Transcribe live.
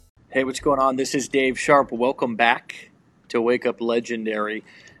Hey, what's going on? This is Dave Sharp. Welcome back to Wake Up Legendary.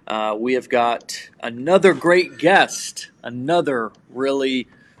 We have got another great guest, another really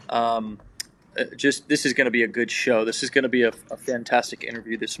this is going to be a good show. This is going to be a fantastic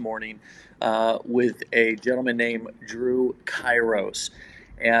interview this morning with a gentleman named Drew Kairos.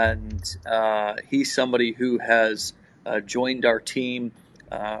 And he's somebody who has joined our team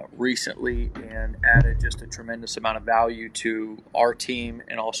recently and added just a tremendous amount of value to our team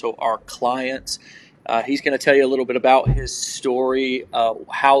and also our clients. He's going to tell you a little bit about his story,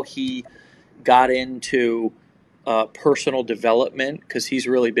 how he got into personal development, because he's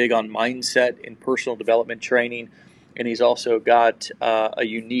really big on mindset and personal development training. And he's also got a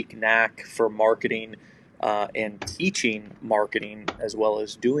unique knack for marketing and teaching marketing as well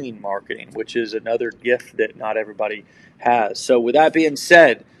as doing marketing, which is another gift that not everybody has. So with that being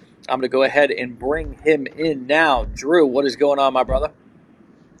said, I'm going to go ahead and bring him in now. Drew, what is going on, my brother?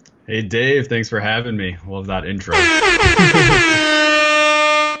 Hey, Dave. Thanks for having me. Love that intro.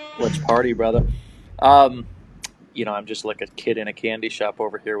 Let's party, brother. I'm just like a kid in a candy shop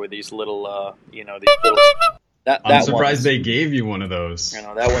over here with these little, I'm surprised they gave you one of those.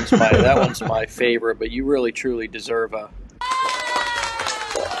 That one's my favorite, but you really truly deserve a.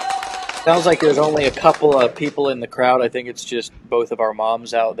 Sounds like there's only a couple of people in the crowd. I think it's just both of our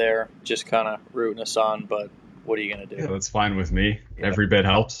moms out there just kind of rooting us on, but what are you going to do? Yeah, that's fine with me. Yeah. Every bit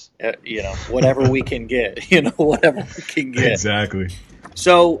helps. Whatever we can get, whatever we can get. Exactly.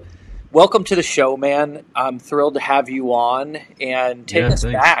 So, welcome to the show, man. I'm thrilled to have you on, and take us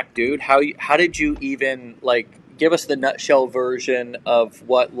back, dude. How did you even, give us the nutshell version of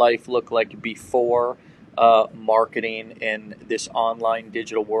what life looked like before marketing in this online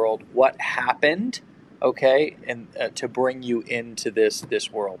digital world? What happened, okay, and to bring you into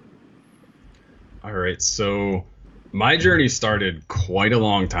this world? All right, so my journey started quite a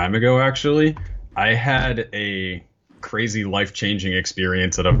long time ago, actually. I had a crazy life-changing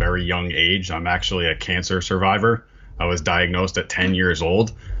experience at a very young age. I'm actually a cancer survivor. I was diagnosed at 10 years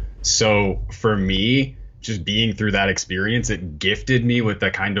old. So for me, just being through that experience, it gifted me with a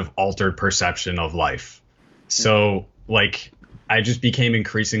kind of altered perception of life. So I just became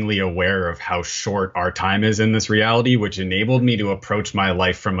increasingly aware of how short our time is in this reality, which enabled me to approach my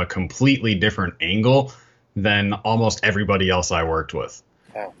life from a completely different angle than almost everybody else I worked with.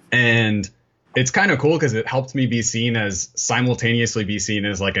 Wow. And it's kind of cool because it helped me simultaneously be seen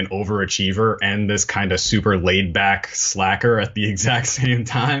as like an overachiever and this kind of super laid back slacker at the exact same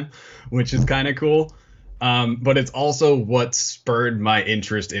time, which is kind of cool. But it's also what spurred my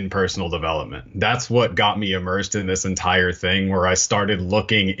interest in personal development. That's what got me immersed in this entire thing, where I started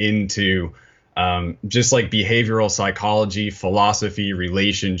looking into just like behavioral psychology, philosophy,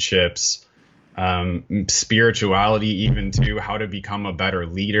 relationships, spirituality, even too, how to become a better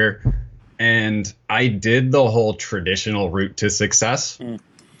leader. And I did the whole traditional route to success.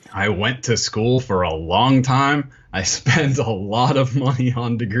 I went to school for a long time. I spent a lot of money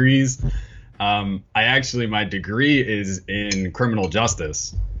on degrees. My degree is in criminal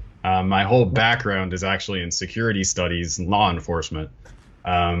justice. My whole background is actually in security studies and law enforcement.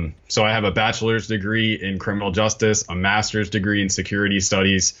 So I have a bachelor's degree in criminal justice, a master's degree in security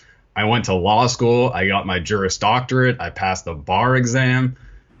studies. I went to law school. I got my Juris Doctorate. I passed the bar exam.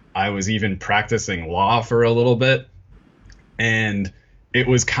 I was even practicing law for a little bit. And it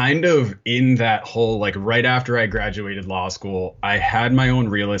was kind of in that whole, right after I graduated law school, I had my own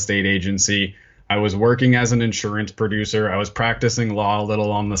real estate agency. I was working as an insurance producer. I was practicing law a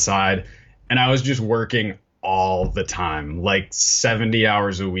little on the side, and I was just working all the time, 70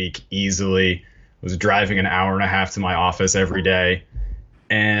 hours a week easily. I was driving an hour and a half to my office every day.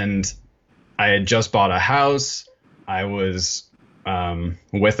 And I had just bought a house. I was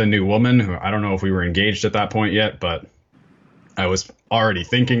with a new woman who, I don't know if we were engaged at that point yet, but I was already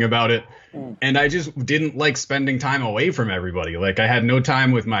thinking about it. And I just didn't like spending time away from everybody. I had no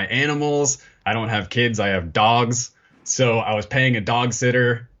time with my animals. I don't have kids. I have dogs. So I was paying a dog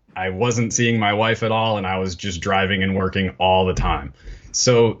sitter. I wasn't seeing my wife at all. And I was just driving and working all the time.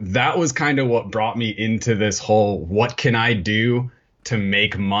 So that was kind of what brought me into this whole, what can I do to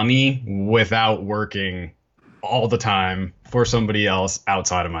make money without working all the time for somebody else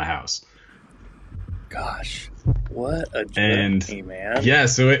outside of my house? Gosh, what a journey, man. Yeah,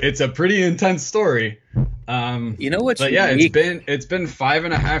 so it's a pretty intense story. What's But yeah, unique? it's been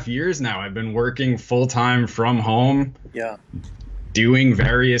 5.5 years now. I've been working full time from home. Yeah. Doing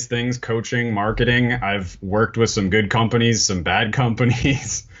various things, coaching, marketing. I've worked with some good companies, some bad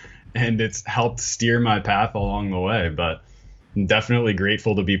companies, and it's helped steer my path along the way. But I'm definitely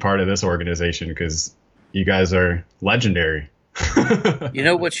grateful to be part of this organization because you guys are legendary. You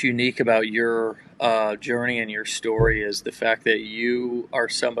know what's unique about your journey and your story is the fact that you are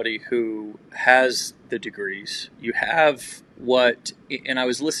somebody who has the degrees. You have what, and I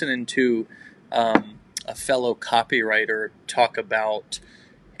was listening to a fellow copywriter talk about,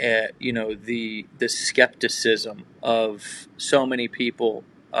 the skepticism of so many people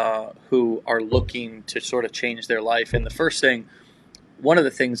who are looking to sort of change their life. And the first thing, one of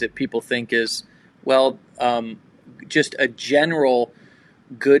the things that people think is, well, just a general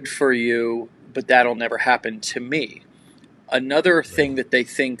good for you, but that'll never happen to me. Another thing that they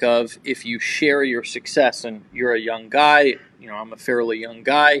think of, if you share your success, and you're a young guy, I'm a fairly young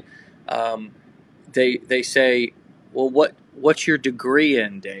guy, they say, well, what's your degree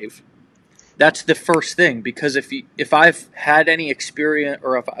in, Dave? That's the first thing, because if I've had any experience,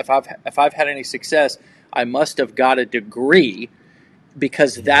 or if I've had any success, I must have got a degree,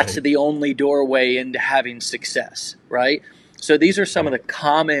 because that's the only doorway into having success, right? So these are some of the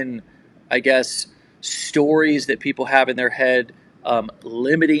common, I guess, stories that people have in their head,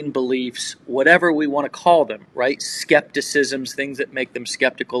 limiting beliefs, whatever we want to call them, right? Skepticisms, things that make them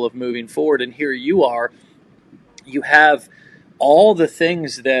skeptical of moving forward. And here you are, you have all the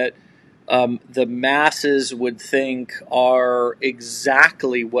things that the masses would think are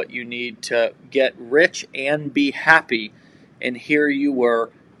exactly what you need to get rich and be happy. And here you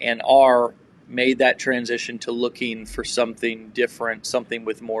were and are made that transition to looking for something different, something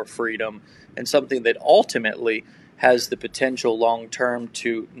with more freedom, and something that ultimately has the potential long-term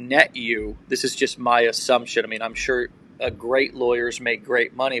to net you. This is just my assumption. I mean, I'm sure great lawyers make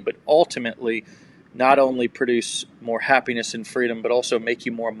great money, but ultimately not only produce more happiness and freedom, but also make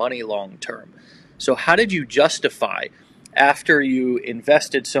you more money long-term. So how did you justify, after you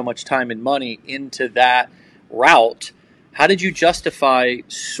invested so much time and money into that route, how did you justify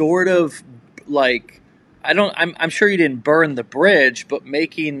sort of like, I'm sure you didn't burn the bridge, but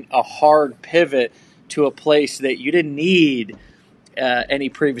making a hard pivot to a place that you didn't need any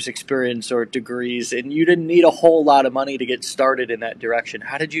previous experience or degrees, and you didn't need a whole lot of money to get started in that direction?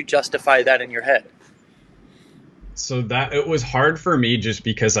 How did you justify that in your head? So that it was hard for me just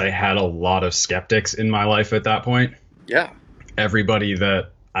because I had a lot of skeptics in my life at that point. Yeah. Everybody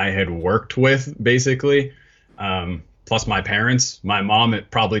that I had worked with, basically. Plus my parents. My mom,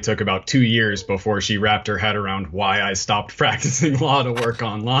 it probably took about 2 years before she wrapped her head around why I stopped practicing law to work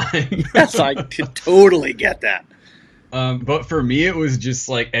online. Yes, I could totally get that. But for me, it was just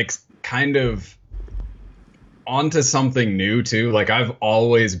like kind of onto something new too. Like I've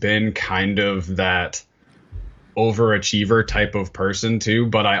always been kind of that overachiever type of person too,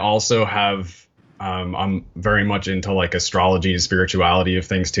 but I also have I'm very much into like astrology and spirituality of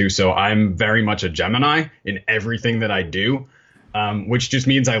things too. So I'm very much a Gemini in everything that I do, which just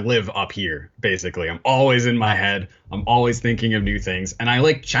means I live up here. Basically, I'm always in my head. I'm always thinking of new things, and I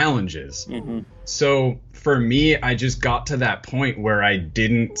like challenges. Mm-hmm. So for me, I just got to that point where I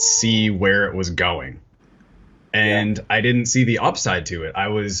didn't see where it was going, and I didn't see the upside to it. I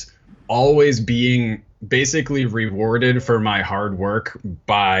was always being basically rewarded for my hard work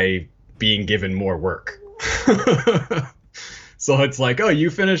by being given more work. So it's like, oh, you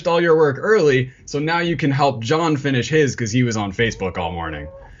finished all your work early, so now you can help John finish his because he was on Facebook all morning.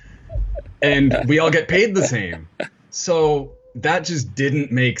 And we all get paid the same. So that just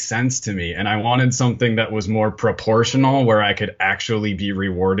didn't make sense to me. And I wanted something that was more proportional, where I could actually be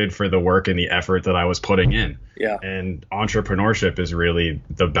rewarded for the work and the effort that I was putting in. Yeah. And entrepreneurship is really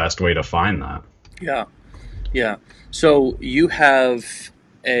the best way to find that. Yeah. Yeah. So you have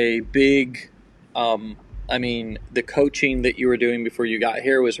a big, the coaching that you were doing before you got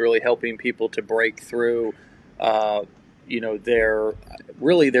here was really helping people to break through, their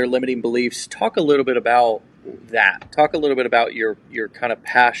limiting beliefs. Talk a little bit about that. Talk a little bit about your kind of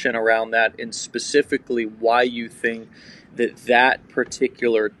passion around that, and specifically why you think that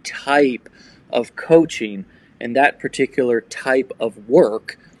particular type of coaching and that particular type of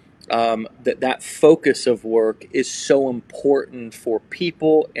work, that focus of work is so important for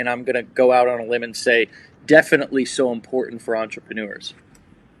people. And I'm going to go out on a limb and say definitely so important for entrepreneurs.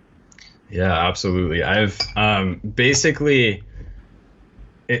 Yeah, absolutely. I've basically,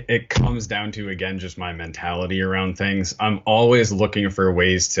 it comes down to, again, just my mentality around things. I'm always looking for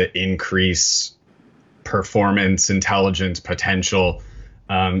ways to increase performance, intelligence, potential,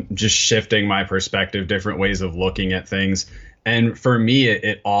 just shifting my perspective, different ways of looking at things. And for me,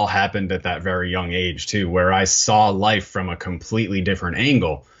 it all happened at that very young age, too, where I saw life from a completely different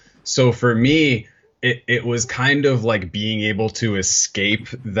angle. So for me, it was kind of like being able to escape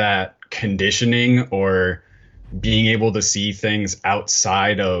that conditioning, or being able to see things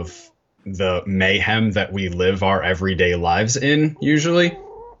outside of the mayhem that we live our everyday lives in usually.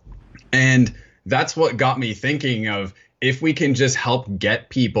 And that's what got me thinking of, if we can just help get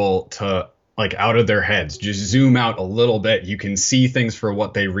people to, like, out of their heads, just zoom out a little bit, you can see things for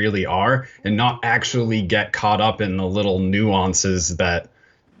what they really are and not actually get caught up in the little nuances that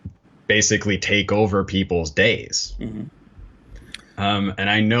basically take over people's days. Mm-hmm. And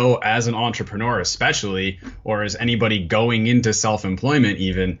I know as an entrepreneur especially, or as anybody going into self-employment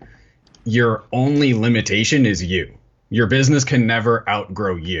even, your only limitation is you. Your business can never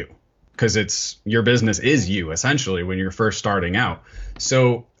outgrow you, because your business is you essentially when you're first starting out.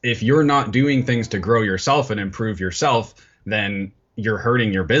 So if you're not doing things to grow yourself and improve yourself, then you're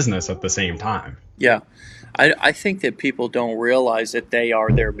hurting your business at the same time. Yeah. I think that people don't realize that they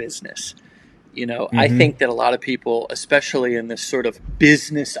are their business. Mm-hmm. I think that a lot of people, especially in this sort of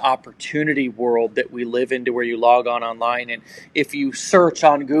business opportunity world that we live into, where you log on online, and if you search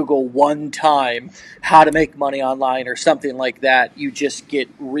on Google one time how to make money online or something like that, you just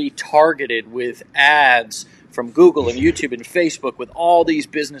get retargeted with ads from Google and YouTube and Facebook with all these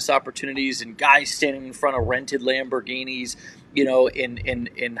business opportunities and guys standing in front of rented Lamborghinis,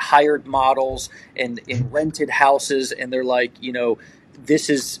 in hired models and in rented houses. And they're like, this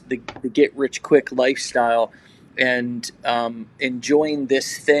is the get rich quick lifestyle, and enjoying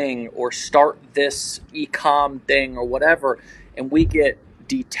this thing or start this e-com thing or whatever. And we get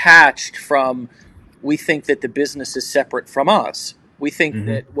detached from, we think that the business is separate from us. We think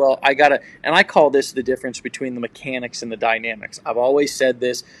that, and I call this the difference between the mechanics and the dynamics. I've always said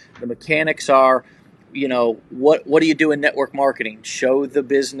this. The mechanics are, what do you do in network marketing? Show the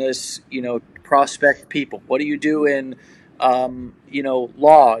business, prospect people. What do you do in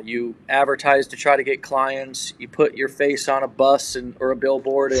law? You advertise to try to get clients. You put your face on a bus or a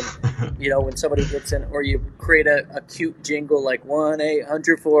billboard, and when somebody gets in, or you create a cute jingle like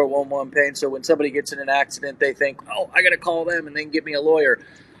 1-800-411-PAIN. So when somebody gets in an accident, they think, oh, I got to call them and then get me a lawyer.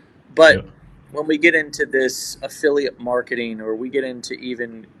 But when we get into this affiliate marketing, or we get into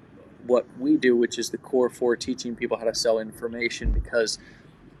even what we do, which is the core for teaching people how to sell information, because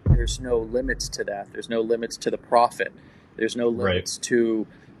there's no limits to that. There's no limits to the profit. There's no limits to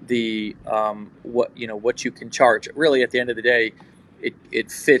the what you can charge. Really, at the end of the day,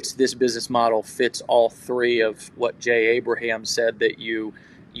 it fits, this business model fits all three of what Jay Abraham said, that you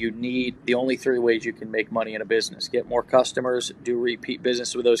need the only three ways you can make money in a business: get more customers, do repeat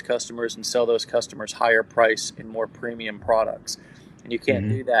business with those customers, and sell those customers higher price and more premium products. And you can't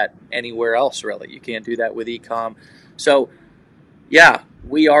do that anywhere else, really. You can't do that with e-com. So, yeah,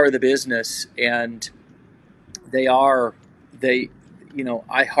 we are the business, and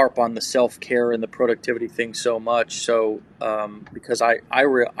I harp on the self-care and the productivity thing so much. So, because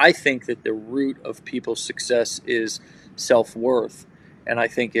I think that the root of people's success is self-worth. And I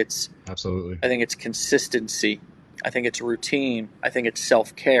think it's consistency. I think it's routine. I think it's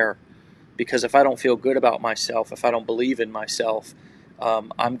self-care. Because if I don't feel good about myself, if I don't believe in myself,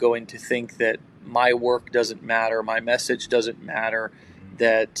 I'm going to think that my work doesn't matter, my message doesn't matter,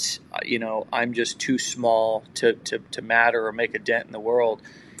 that I'm just too small to matter or make a dent in the world.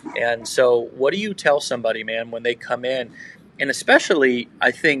 And so what do you tell somebody, man, when they come in? And especially, I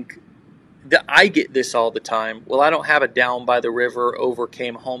think that I get this all the time. Well, I don't have a down by the river,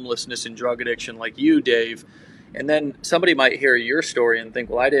 overcame homelessness and drug addiction like you, Dave. And then somebody might hear your story and think,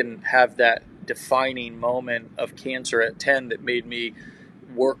 well, I didn't have that defining moment of cancer at 10 that made me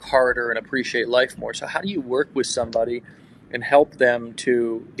work harder and appreciate life more. So how do you work with somebody and help them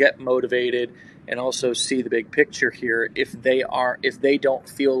to get motivated and also see the big picture here if they don't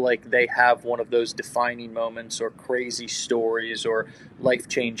feel like they have one of those defining moments or crazy stories or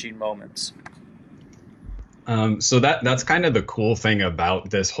life-changing moments? So that's kind of the cool thing about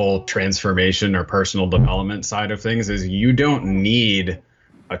this whole transformation or personal development side of things, is you don't need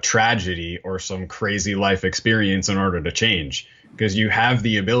a tragedy or some crazy life experience in order to change, because you have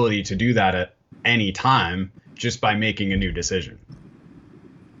the ability to do that at any time just by making a new decision.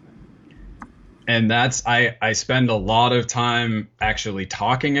 And I spend a lot of time actually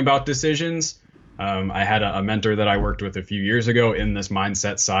talking about decisions. I had a mentor that I worked with a few years ago in this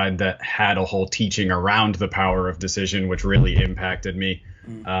mindset side that had a whole teaching around the power of decision, which really impacted me.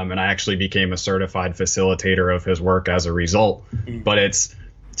 And I actually became a certified facilitator of his work as a result. But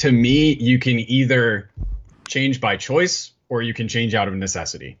to me, you can either change by choice or you can change out of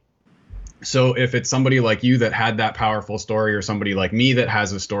necessity. So if it's somebody like you that had that powerful story, or somebody like me that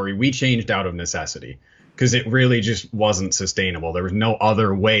has a story, we changed out of necessity because it really just wasn't sustainable. There was no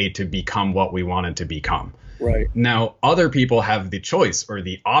other way to become what we wanted to become. Right. Now, other people have the choice or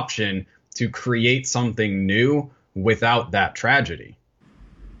the option to create something new without that tragedy.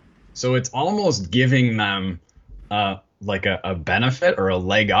 So it's almost giving them like a benefit or a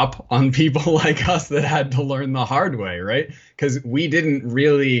leg up on people like us that had to learn the hard way, right? Because we didn't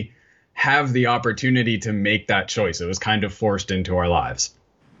really have the opportunity to make that choice. It was kind of forced into our lives.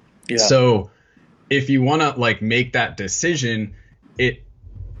 Yeah. So if you want to like make that decision, it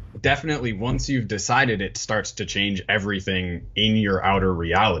definitely, once you've decided, it starts to change everything in your outer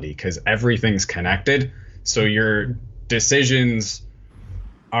reality, because everything's connected. So your decisions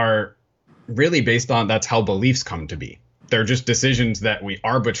are really based on, that's how beliefs come to be. They're just decisions that we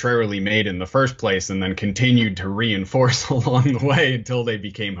arbitrarily made in the first place and then continued to reinforce along the way until they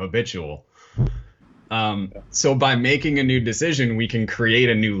became habitual. So by making a new decision, we can create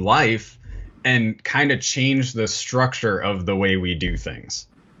a new life and kind of change the structure of the way we do things.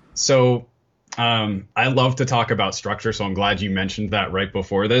 So I love to talk about structure, so I'm glad you mentioned that right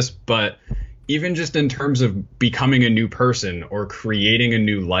before this. But even just in terms of becoming a new person or creating a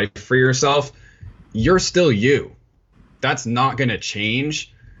new life for yourself, you're still you. That's not going to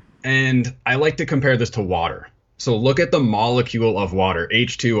change. And I like to compare this to water. So look at the molecule of water,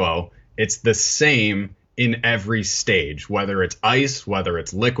 H2O. It's the same in every stage, whether it's ice, whether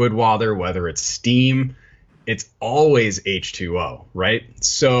it's liquid water, whether it's steam, it's always H2O, right?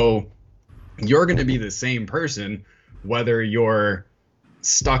 So you're going to be the same person, whether you're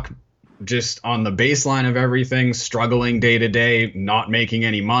stuck just on the baseline of everything, struggling day to day, not making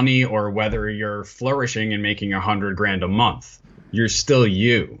any money, or whether you're flourishing and making $100,000 a month. You're still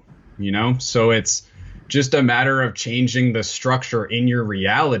you, you know? So it's just a matter of changing the structure in your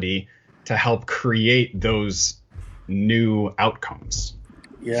reality to help create those new outcomes.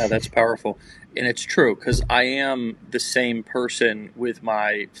 Yeah, that's powerful. And it's true, because I am the same person with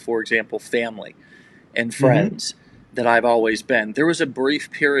my, for example, family and friends that I've always been. There was a brief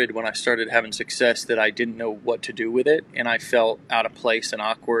period when I started having success that I didn't know what to do with it, and I felt out of place and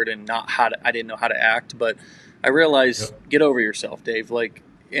awkward and I didn't know how to act. But I realized, get over yourself, Dave.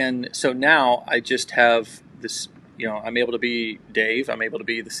 And so now I just have this, I'm able to be Dave. I'm able to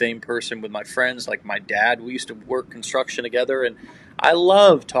be the same person with my friends, like my dad. We used to work construction together, and I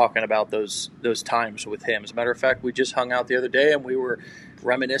love talking about those times with him. As a matter of fact, we just hung out the other day, and we were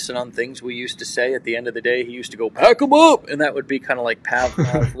reminiscing on things we used to say. At the end of the day, he used to go, "Pack them up," and that would be kind of like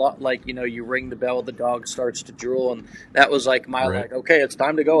Pavlov, like you ring the bell, the dog starts to drool, and that was like my like, okay, it's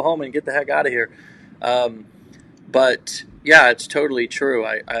time to go home and get the heck out of here. But yeah, it's totally true.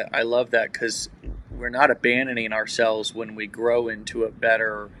 I love that, because we're not abandoning ourselves when we grow into a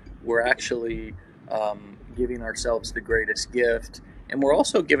better. We're actually giving ourselves the greatest gift, and we're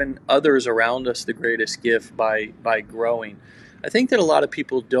also giving others around us the greatest gift by growing. I think that a lot of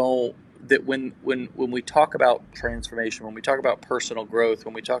people don't, that when we talk about transformation, when we talk about personal growth,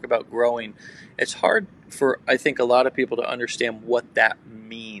 when we talk about growing, it's hard for, I think, a lot of people to understand what that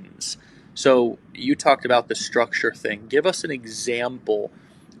means. So you talked about the structure thing. Give us an example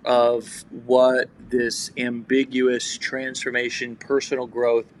of what this ambiguous transformation, personal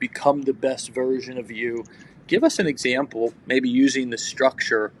growth, become the best version of you. Give us an example, maybe using the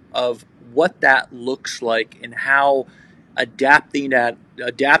structure of what that looks like and how adapting that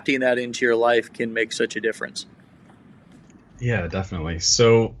into your life can make such a difference. Yeah, definitely.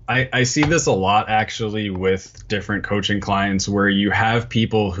 So I see this a lot actually with different coaching clients, where you have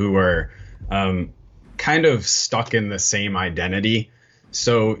people who are kind of stuck in the same identity.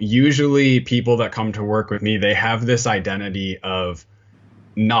 So usually people that come to work with me, they have this identity of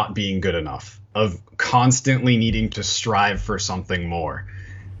not being good enough, of constantly needing to strive for something more.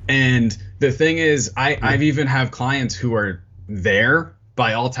 And the thing is, I've even have clients who are there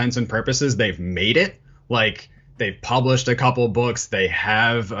by all intents and purposes. They've made it. Like, they've published a couple books. They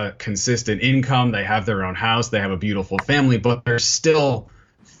have a consistent income. They have their own house. They have a beautiful family, but they're still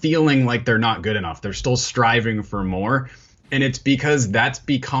feeling like they're not good enough. They're still striving for more. And it's because that's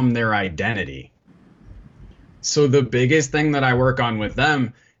become their identity. So the biggest thing that I work on with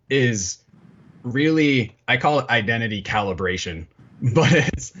them is really, I call it identity calibration, but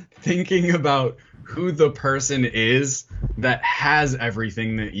it's thinking about who the person is that has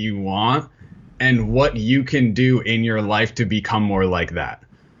everything that you want and what you can do in your life to become more like that.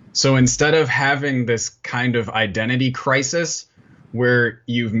 So instead of having this kind of identity crisis where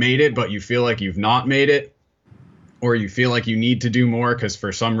you've made it, but you feel like you've not made it, or you feel like you need to do more because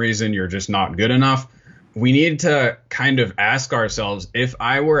for some reason you're just not good enough, we need to kind of ask ourselves, if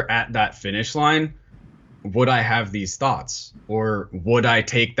I were at that finish line, would I have these thoughts, or would I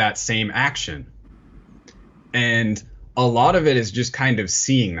take that same action? And a lot of it is just kind of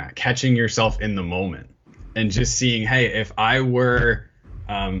seeing that, catching yourself in the moment and just seeing, hey, if I were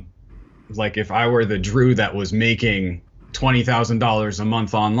if I were the Drew that was making $20,000 a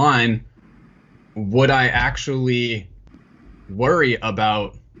month online, would I actually worry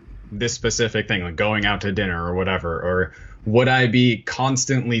about this specific thing, like going out to dinner or whatever? Or would I be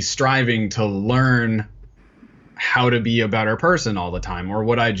constantly striving to learn how to be a better person all the time? Or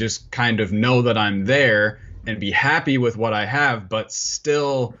would I just kind of know that I'm there and be happy with what I have, but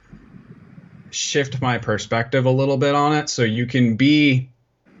still shift my perspective a little bit on it, so you can be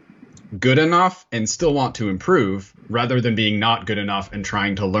good enough and still want to improve, rather than being not good enough and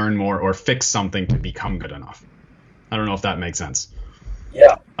trying to learn more or fix something to become good enough? I don't know if that makes sense.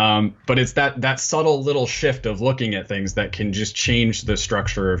 Yeah. But it's that subtle little shift of looking at things that can just change the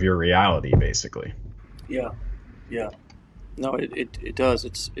structure of your reality, basically. Yeah. Yeah. No, it does.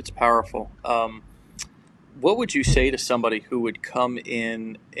 It's powerful. What would you say to somebody who would come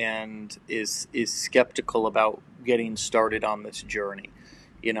in and is skeptical about getting started on this journey?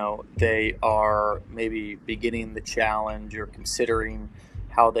 You know, they are maybe beginning the challenge or considering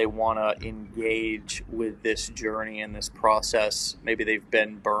how they want to engage with this journey and this process. Maybe they've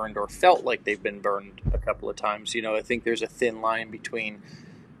been burned or felt like they've been burned a couple of times. You know, I think there's a thin line between,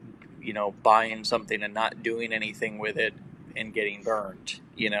 you know, buying something and not doing anything with it and getting burned.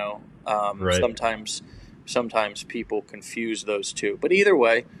 You know, Right. sometimes people confuse those two. But either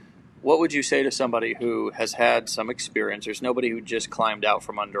way, what would you say to somebody who has had some experience? There's nobody who just climbed out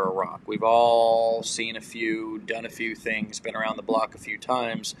from under a rock. We've all seen a few, done a few things, been around the block a few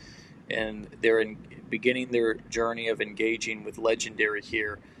times, and they're beginning their journey of engaging with Legendary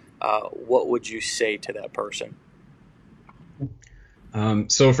here. What would you say to that person?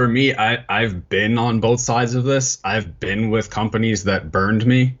 So for me, I've been on both sides of this. I've been with companies that burned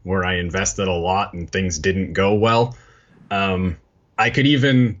me, where I invested a lot and things didn't go well. I could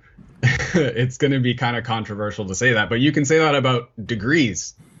even, it's going to be kind of controversial to say that, but you can say that about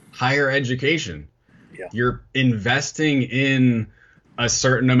degrees, higher education. Yeah. You're investing in a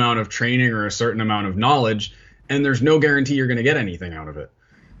certain amount of training or a certain amount of knowledge, and there's no guarantee you're going to get anything out of it.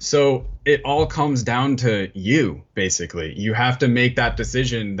 So it all comes down to you, basically. You have to make that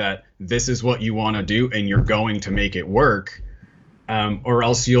decision that this is what you want to do and you're going to make it work, or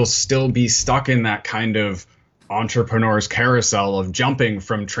else you'll still be stuck in that kind of entrepreneur's carousel of jumping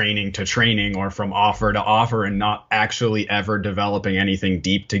from training to training or from offer to offer and not actually ever developing anything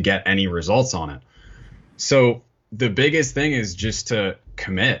deep to get any results on it. So the biggest thing is just to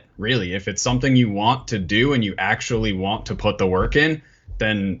commit, really. If it's something you want to do and you actually want to put the work in,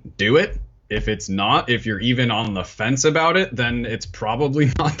 then do it. If it's not, if you're even on the fence about it, then it's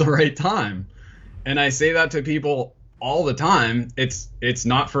probably not the right time. And I say that to people all the time. It's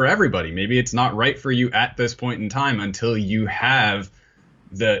not for everybody. Maybe it's not right for you at this point in time until you have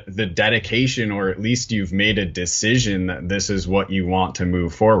the dedication, or at least you've made a decision that this is what you want to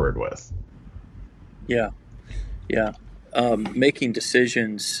move forward with. Yeah. Yeah. Making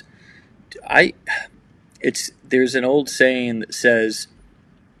decisions. There's an old saying that says,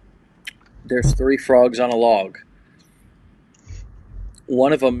 there's 3 frogs on a log.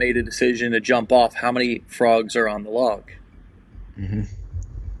 One of them made a decision to jump off. How many frogs are on the log? Mm-hmm.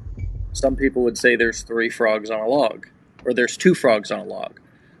 Some people would say there's 3 frogs on a log, or there's 2 frogs on a log.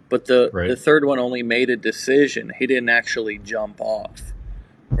 But the third one only made a decision. He didn't actually jump off,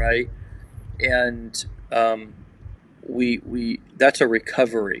 right? And we that's a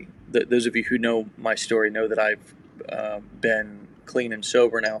recovery. Those of you who know my story know that I've been clean and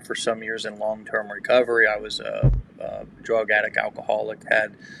sober now for some years in long-term recovery. I was a drug addict, alcoholic,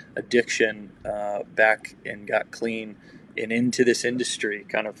 had addiction back and got clean and into this industry,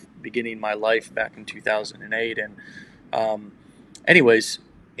 kind of beginning my life back in 2008. And anyways,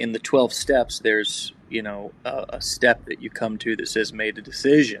 in the 12 steps, there's, you know, a step that you come to that says made a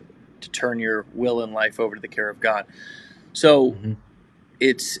decision to turn your will and life over to the care of God. So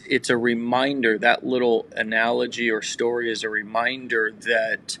it's a reminder. That little analogy or story is a reminder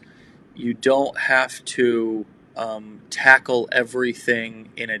that you don't have to tackle everything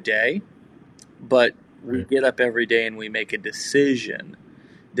in a day, but we get up every day and we make a decision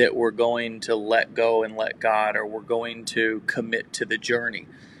that we're going to let go and let God, or we're going to commit to the journey.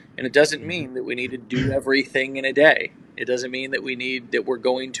 And it doesn't mean that we need to do everything in a day. It doesn't mean that we're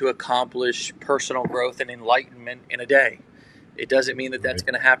going to accomplish personal growth and enlightenment in a day. It doesn't mean that that's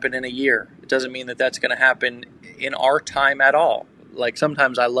going to happen in a year. It doesn't mean that that's going to happen in our time at all. Like,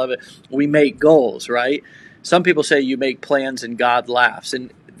 sometimes I love it. We make goals, right? Some people say you make plans and God laughs.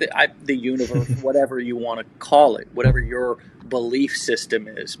 And the universe, whatever you want to call it, whatever your belief system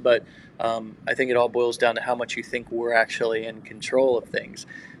is. But I think it all boils down to how much you think we're actually in control of things.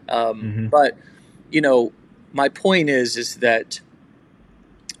 But, you know, my point is that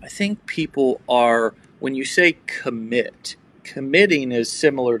I think people are when you say committing is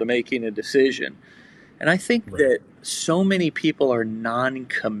similar to making a decision. And I think Right. that so many people are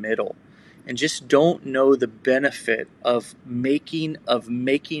non-committal and just don't know the benefit of making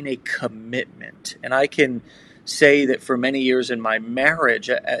a commitment. And I can say that for many years in my marriage,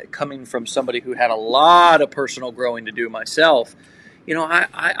 coming from somebody who had a lot of personal growing to do myself,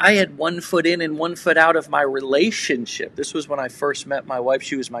 I had one foot in and one foot out of my relationship. This was when I first met my wife.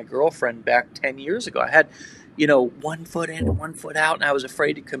 She was my girlfriend back 10 years ago. I had, one foot in, one foot out, and I was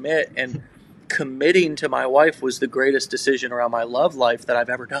afraid to commit. And committing to my wife was the greatest decision around my love life that I've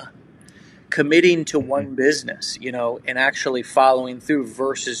ever done. Committing to one business, and actually following through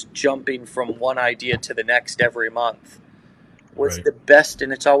versus jumping from one idea to the next every month was Right. the best,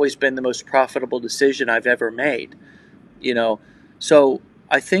 and it's always been the most profitable decision I've ever made. So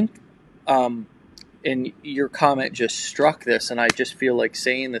I think, and your comment just struck this, and I just feel like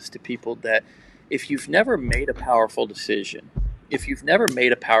saying this to people, that if you've never made a powerful decision, if you've never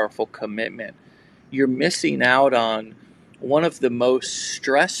made a powerful commitment, you're missing out on one of the most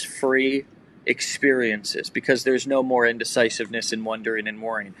stress-free experiences, because there's no more indecisiveness and wondering and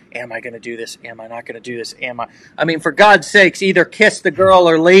worrying. Am I going to do this? Am I not going to do this? I mean, for God's sakes, either kiss the girl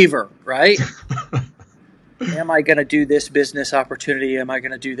or leave her, right? Am I going to do this business opportunity? Am I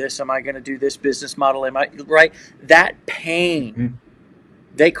going to do this? Am I going to do this business model? Right? That pain,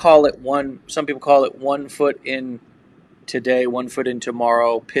 some people call it 1 foot in today, 1 foot in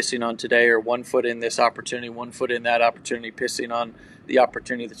tomorrow, pissing on today, or 1 foot in this opportunity, 1 foot in that opportunity, pissing on the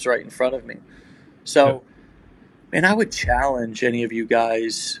opportunity that's right in front of me. So, and I would challenge any of you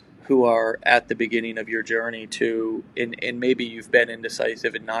guys who are at the beginning of your journey to, and maybe you've been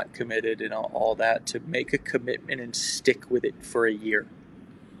indecisive and not committed and all that, to make a commitment and stick with it for a year.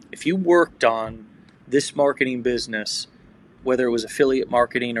 If you worked on this marketing business, whether it was affiliate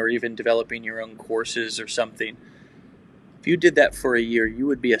marketing or even developing your own courses or something, if you did that for a year, you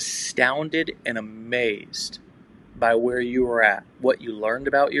would be astounded and amazed by where you were at, what you learned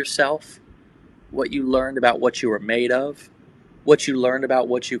about yourself, what you learned about what you were made of, what you learned about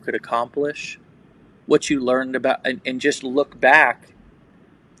what you could accomplish, what you learned about, and just look back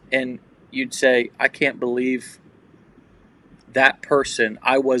and you'd say, I can't believe that person,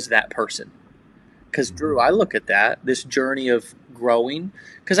 I was that person. Because Drew, I look at this journey of growing,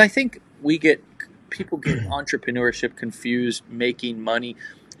 because I think people get entrepreneurship confused, making money.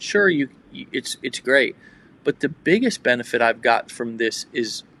 Sure, it's great, but the biggest benefit I've got from this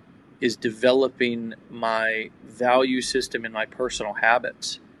is developing my value system and my personal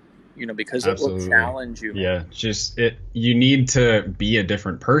habits, because Absolutely. It will challenge you. Yeah, you need to be a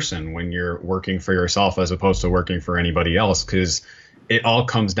different person when you're working for yourself as opposed to working for anybody else, because it all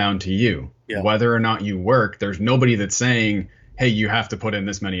comes down to you. Yeah. Whether or not you work, there's nobody that's saying, hey, you have to put in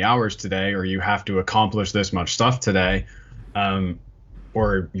this many hours today, or you have to accomplish this much stuff today,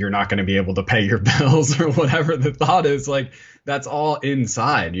 or you're not going to be able to pay your bills, or whatever the thought is. Like, that's all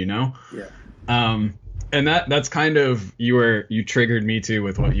inside, Yeah. And that's kind of, you triggered me too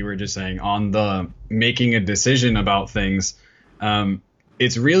with what you were just saying on the making a decision about things.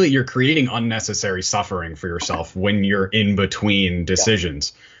 It's really, you're creating unnecessary suffering for yourself when you're in between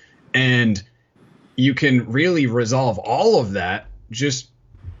decisions. Yeah. And you can really resolve all of that just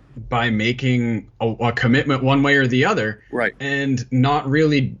by making a commitment one way or the other. Right. And not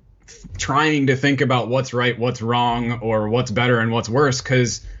really trying to think about what's right, what's wrong, or what's better and what's worse,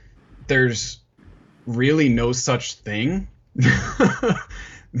 because there's really no such thing.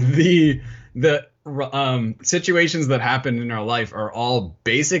 The situations that happen in our life are all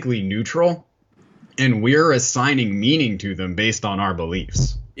basically neutral, and we're assigning meaning to them based on our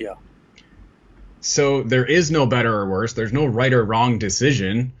beliefs. Yeah. So there is no better or worse. There's no right or wrong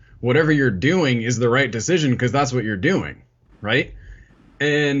decision. Whatever you're doing is the right decision because that's what you're doing, right?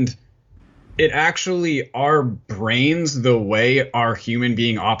 And it actually, our brains, the way our human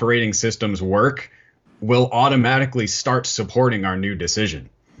being operating systems work, will automatically start supporting our new decision.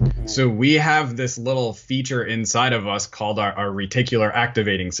 Mm-hmm. So we have this little feature inside of us called our reticular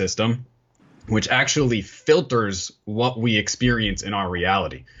activating system, which actually filters what we experience in our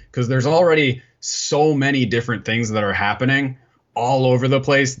reality. Because there's already so many different things that are happening all over the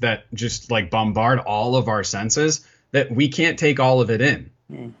place that just like bombard all of our senses that we can't take all of it in.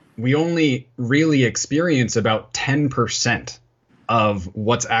 Mm. We only really experience about 10% of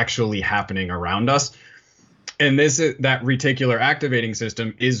what's actually happening around us. And that reticular activating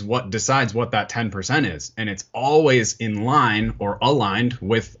system is what decides what that 10% is. And it's always in line or aligned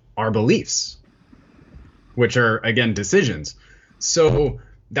with our beliefs, which are, again, decisions. So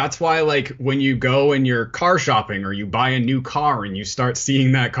That's why, like, when you go and you're car shopping or you buy a new car and you start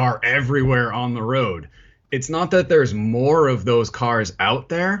seeing that car everywhere on the road, it's not that there's more of those cars out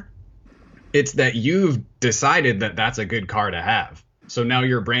there. It's that you've decided that that's a good car to have. So now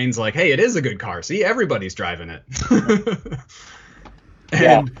your brain's like, hey, it is a good car. See, everybody's driving it.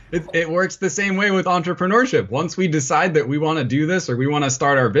 Yeah. And it works the same way with entrepreneurship. Once we decide that we want to do this or we want to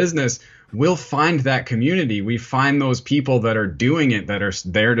start our business, we'll find that community. We find those people that are doing it, that are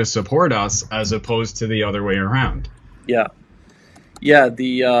there to support us, as opposed to the other way around. Yeah. Yeah.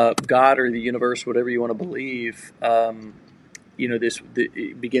 The God or the universe, whatever you want to believe,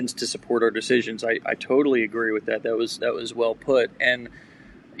 it begins to support our decisions. I totally agree with that. That was well put. And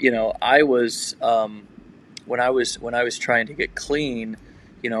I was when I was trying to get clean,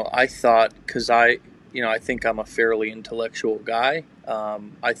 I thought, because I think I'm a fairly intellectual guy.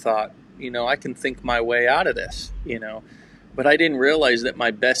 I thought, I can think my way out of this, but I didn't realize that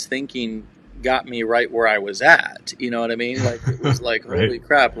my best thinking got me right where I was at. You know what I mean? Like, it was like, Right. holy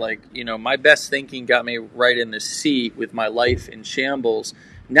crap, like, my best thinking got me right in the seat with my life in shambles.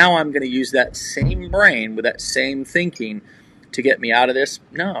 Now I'm going to use that same brain with that same thinking to get me out of this?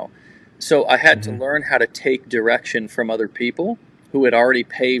 No. So I had to learn how to take direction from other people who had already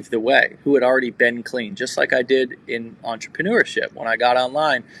paved the way, who had already been clean, just like I did in entrepreneurship. When I got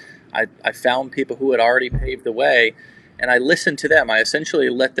online, I found people who had already paved the way, and I listened to them. I essentially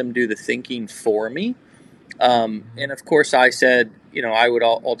let them do the thinking for me. And of course, I said, I would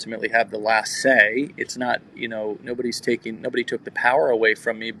ultimately have the last say. It's not, nobody took the power away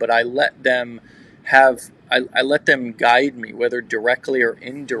from me, but I let them I let them guide me, whether directly or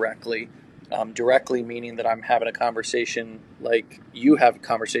indirectly. Directly meaning that I'm having a conversation like you have a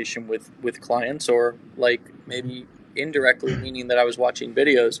conversation with clients, or like maybe indirectly meaning that I was watching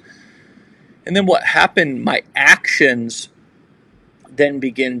videos. And then what happened, my actions then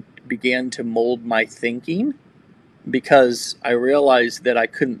began to mold my thinking, because I realized that I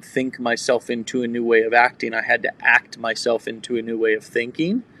couldn't think myself into a new way of acting. I had to act myself into a new way of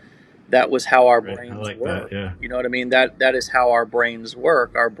thinking. That was how our Right. I brains like work. that. Yeah. You know what I mean? That is how our brains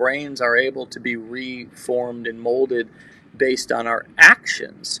work. Our brains are able to be reformed and molded based on our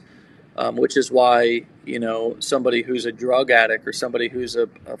actions, which is why, somebody who's a drug addict, or somebody who's a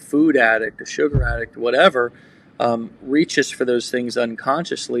food addict, a sugar addict, whatever, reaches for those things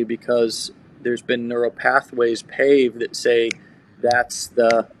unconsciously, because there's been neural pathways paved that say that's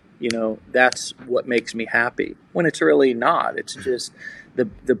that's what makes me happy, when it's really not. It's just the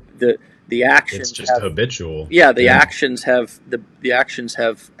It's actions just habitual. the actions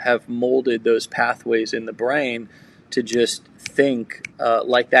have molded those pathways in the brain to just think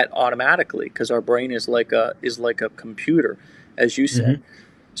like that automatically, because our brain is like a computer, as you said.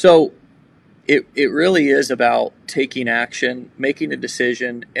 So it really is about taking action, making a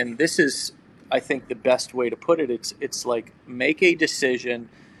decision, and this is, I think, the best way to put it. It's like, make a decision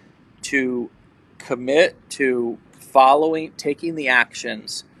to commit to taking the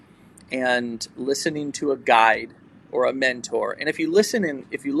actions, and listening to a guide or a mentor. And if you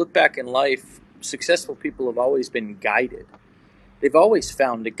look back in life, successful people have always been guided. They've always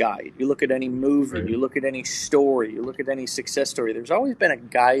found a guide. You look at any movie, Right. you look at any story, you look at any success story, there's always been a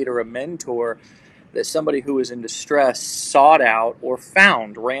guide or a mentor that somebody who was in distress sought out or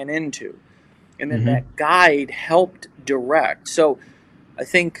found, ran into. And then that guide helped direct. So I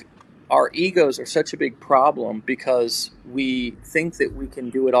think our egos are such a big problem, because we think that we can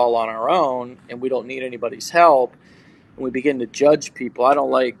do it all on our own and we don't need anybody's help. And we begin to judge people. I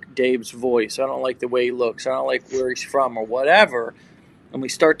don't like Dave's voice. I don't like the way he looks. I don't like where he's from, or whatever. And we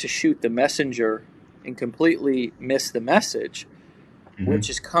start to shoot the messenger and completely miss the message, which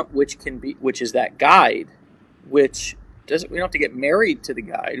is that guide, which doesn't. We don't have to get married to the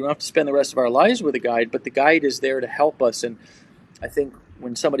guide. We don't have to spend the rest of our lives with a guide, but the guide is there to help us. And I think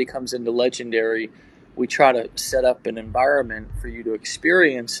when somebody comes into Legendary, we try to set up an environment for you to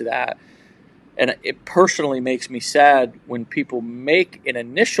experience that. And it personally makes me sad when people make an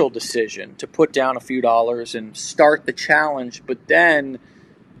initial decision to put down a few dollars and start the challenge, but then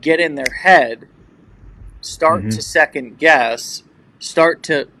get in their head, start to second guess,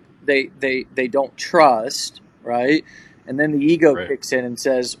 they don't trust, right? And then the ego kicks in and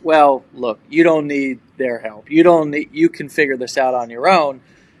says, well, look, you don't need their help. You can figure this out on your own.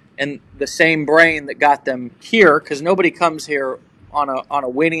 And the same brain that got them here, because nobody comes here on a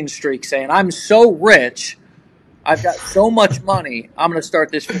winning streak saying, I'm so rich, I've got so much money, I'm going to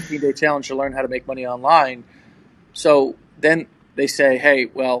start this 15-day challenge to learn how to make money online. So then they say, hey,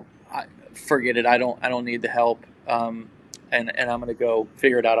 well, forget it. I don't need the help. And I'm going to go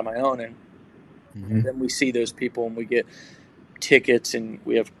figure it out on my own. And then we see those people and we get tickets, and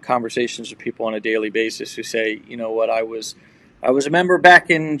we have conversations with people on a daily basis who say, you know what, I was a member back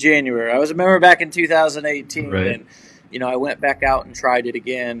in January. I was a member back in 2018, Right. and I went back out and tried it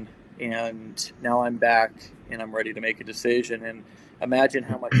again, and now I'm back and I'm ready to make a decision. And imagine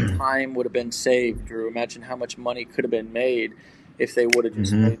how much time would have been saved, Drew. Imagine how much money could have been made if they would have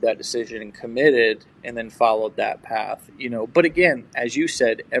just made that decision and committed and then followed that path. But again, as you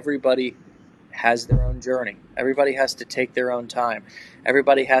said, everybody has their own journey. Everybody has to take their own time.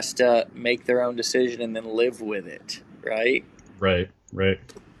 Everybody has to make their own decision and then live with it, right? Right.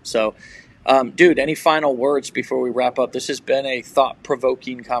 So, dude, any final words before we wrap up? This has been a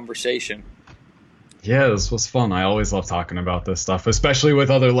thought-provoking conversation. Yeah, this was fun. I always love talking about this stuff, especially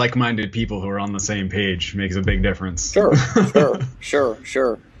with other like-minded people who are on the same page. Makes a big difference. Sure.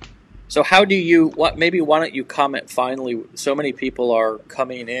 So why don't you comment finally? So many people are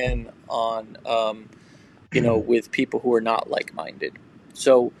coming in on, with people who are not like-minded.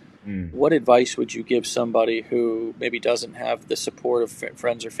 So what advice would you give somebody who maybe doesn't have the support of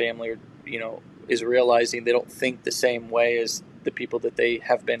friends or family, or, is realizing they don't think the same way as the people that they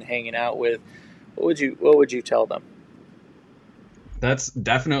have been hanging out with? What would you tell them? That's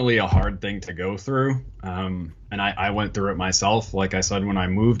definitely a hard thing to go through. And I went through it myself. Like I said, when I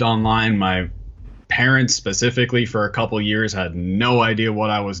moved online, my parents specifically for a couple years had no idea what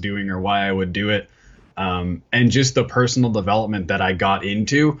I was doing or why I would do it. And just the personal development that I got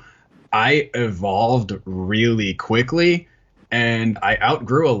into, I evolved really quickly, and I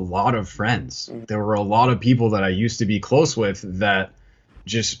outgrew a lot of friends. There were a lot of people that I used to be close with that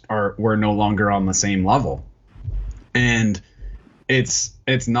just were no longer on the same level. And it's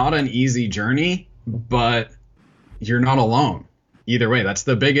not an easy journey, but you're not alone. Either way, that's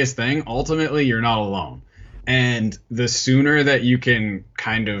the biggest thing. Ultimately, you're not alone. And the sooner that you can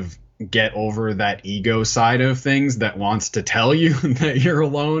kind of get over that ego side of things that wants to tell you that you're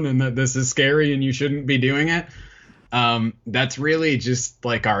alone and that this is scary and you shouldn't be doing it, that's really just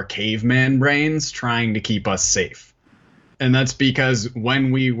like our caveman brains trying to keep us safe. And that's because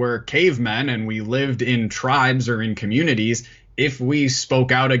when we were cavemen and we lived in tribes or in communities, if we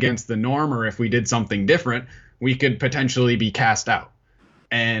spoke out against the norm or if we did something different, we could potentially be cast out.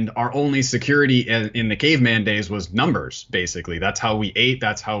 And our only security in the caveman days was numbers, basically. That's how we ate.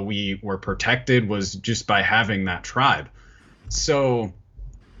 That's how we were protected, was just by having that tribe. So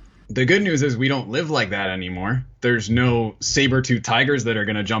the good news is we don't live like that anymore. There's no saber-toothed tigers that are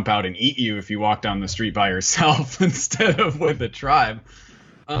going to jump out and eat you if you walk down the street by yourself instead of with a tribe.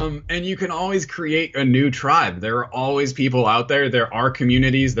 And you can always create a new tribe. There are always people out there. There are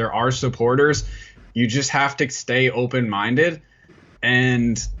communities. There are supporters. You just have to stay open-minded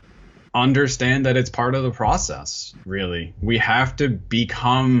and understand that it's part of the process, really. We have to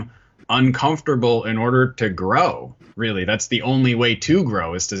become uncomfortable in order to grow. Really, that's the only way to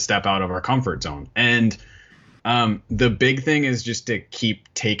grow, is to step out of our comfort zone. And the big thing is just to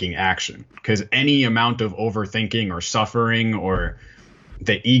keep taking action, because any amount of overthinking or suffering or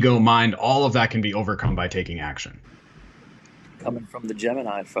the ego mind, all of that can be overcome by taking action. Coming from the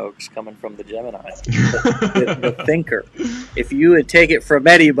Gemini, folks, the thinker. If you would take it from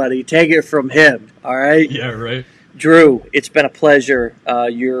anybody, take it from him. All right? Yeah, right. Drew, it's been a pleasure.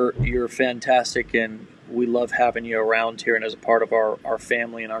 You're fantastic, and we love having you around here and as a part of our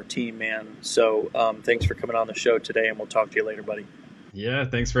family and our team, man. So thanks for coming on the show today, and we'll talk to you later, buddy. Yeah,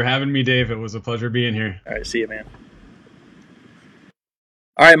 thanks for having me, Dave. It was a pleasure being here. All right, see you, man.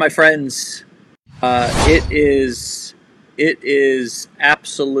 All right, my friends, it is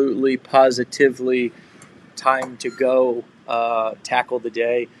absolutely, positively time to go tackle the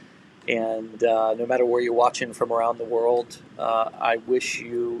day. And no matter where you're watching from around the world, I wish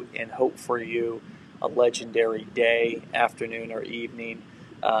you and hope for you a legendary day, afternoon, or evening.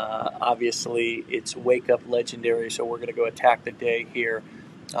 Obviously, it's Wake Up Legendary, so we're going to go attack the day here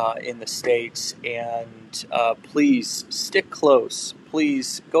in the States. And please stick close.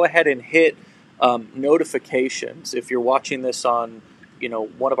 Please go ahead and hit notifications. If you're watching this on,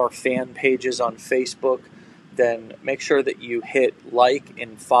 one of our fan pages on Facebook, then make sure that you hit like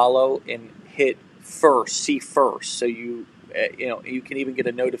and follow and hit see first. So you can even get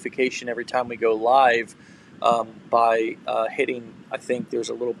a notification every time we go live by hitting, I think there's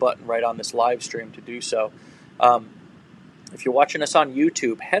a little button right on this live stream to do so. If you're watching us on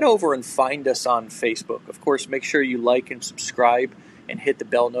YouTube, head over and find us on Facebook. Of course, make sure you like and subscribe and hit the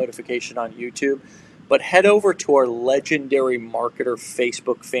bell notification on YouTube. But head over to our Legendary Marketer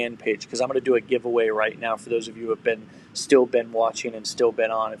Facebook fan page, because I'm going to do a giveaway right now for those of you who have still been watching and still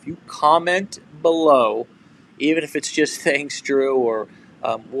been on. If you comment below, even if it's just thanks, Drew, or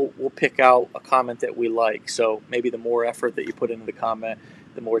we'll pick out a comment that we like. So maybe the more effort that you put into the comment,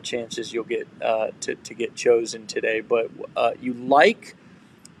 the more chances you'll get to get chosen today. But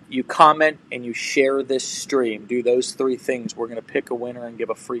you comment, and you share this stream. Do those three things. We're going to pick a winner and give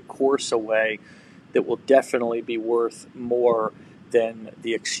a free course away that will definitely be worth more than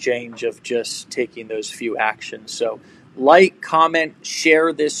the exchange of just taking those few actions. So like, comment,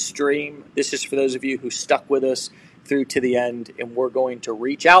 share this stream. This is for those of you who stuck with us through to the end, and we're going to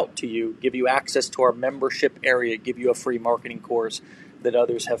reach out to you, give you access to our membership area, give you a free marketing course that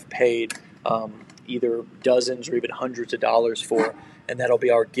others have paid either dozens or even hundreds of dollars for, and that'll be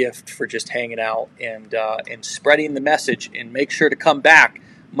our gift for just hanging out and spreading the message. And make sure to come back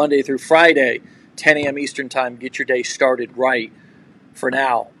Monday through Friday, 10 a.m. Eastern Time. Get your day started right. For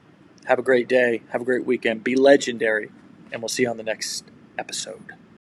now, have a great day. Have a great weekend. Be legendary. And we'll see you on the next episode.